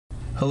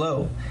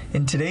Hello,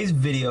 in today's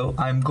video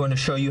I'm going to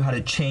show you how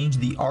to change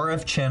the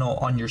RF channel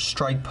on your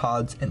strike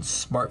pods and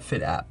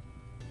SMARTfit app.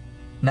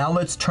 Now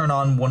let's turn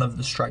on one of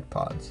the strike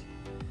pods.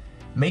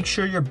 Make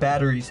sure your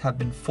batteries have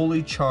been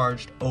fully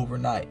charged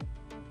overnight.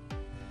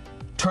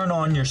 Turn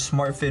on your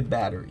SMARTfit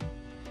battery.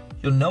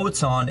 You'll know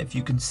it's on if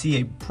you can see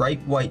a bright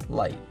white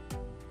light.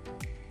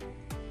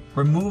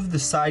 Remove the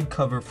side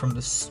cover from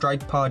the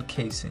strike pod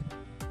casing.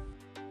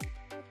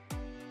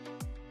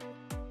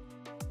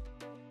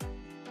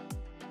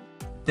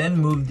 Then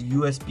move the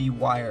USB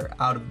wire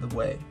out of the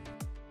way.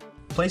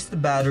 Place the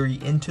battery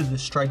into the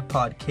strike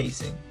pod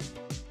casing.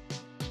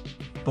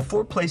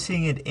 Before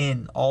placing it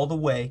in all the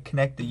way,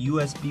 connect the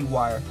USB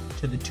wire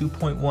to the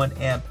 2.1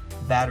 amp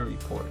battery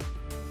port.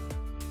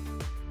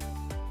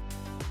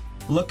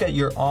 Look at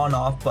your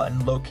on-off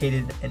button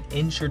located an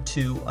inch or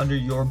two under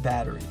your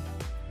battery.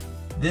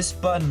 This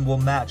button will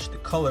match the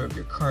color of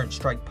your current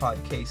strike pod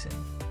casing.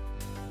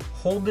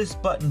 Hold this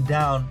button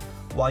down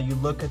while you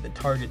look at the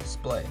target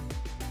display.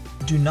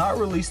 Do not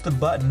release the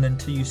button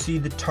until you see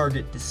the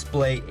target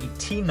display a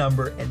T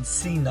number and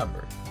C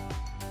number.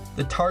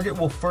 The target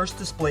will first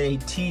display a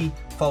T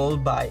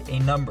followed by a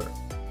number,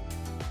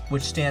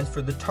 which stands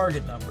for the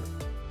target number.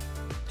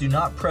 Do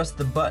not press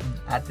the button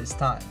at this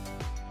time.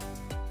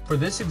 For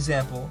this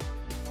example,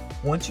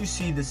 once you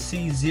see the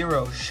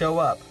C0 show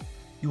up,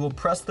 you will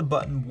press the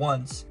button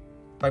once.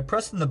 By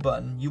pressing the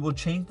button, you will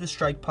change the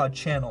strike pod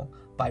channel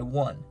by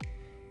 1.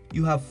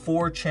 You have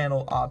 4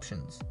 channel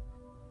options.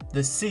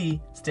 The C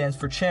stands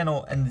for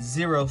channel and the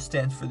 0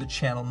 stands for the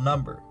channel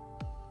number.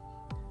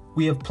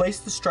 We have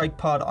placed the strike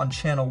pod on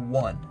channel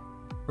 1.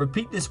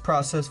 Repeat this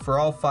process for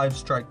all 5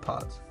 strike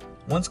pods.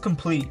 Once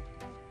complete,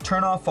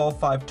 turn off all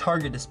 5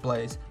 target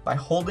displays by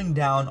holding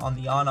down on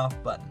the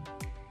on-off button.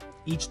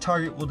 Each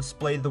target will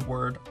display the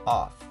word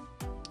off.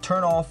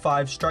 Turn all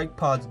 5 strike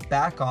pods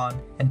back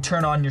on and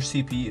turn on your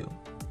CPU.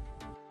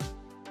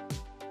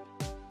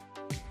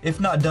 If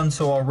not done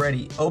so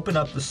already, open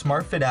up the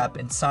SMARTfit app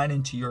and sign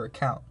into your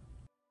account.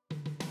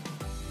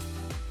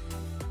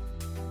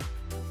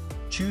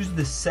 Choose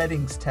the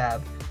Settings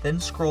tab, then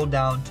scroll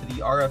down to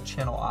the RF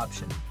channel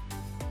option.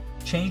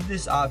 Change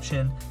this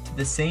option to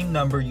the same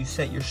number you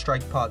set your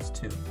strike pods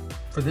to.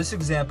 For this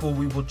example,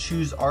 we will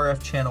choose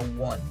RF channel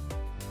 1.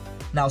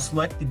 Now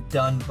select the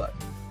Done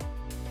button,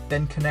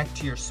 then connect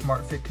to your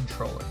SMARTfit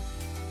controller.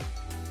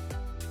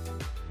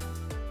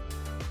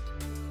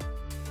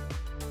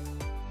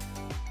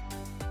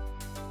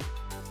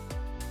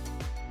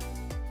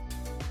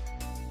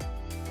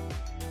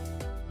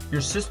 Your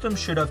system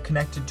should have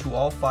connected to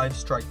all 5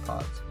 strike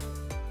pods.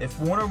 If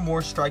one or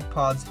more strike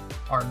pods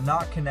are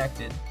not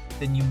connected,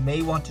 then you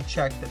may want to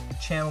check that the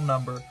channel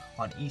number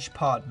on each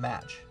pod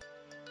match.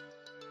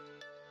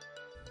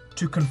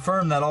 To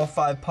confirm that all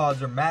 5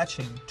 pods are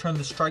matching, turn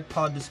the strike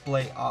pod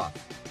display off.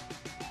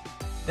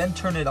 Then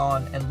turn it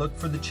on and look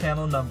for the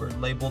channel number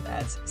labeled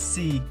as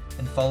C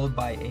and followed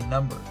by a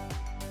number.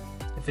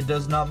 If it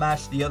does not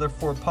match the other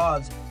 4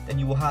 pods, then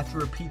you will have to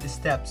repeat the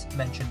steps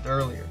mentioned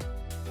earlier.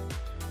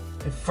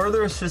 If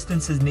further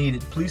assistance is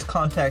needed, please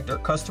contact our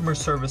customer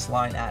service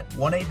line at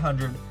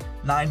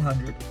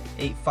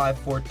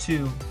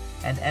 1-800-900-8542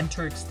 and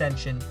enter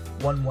extension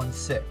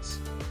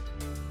 116.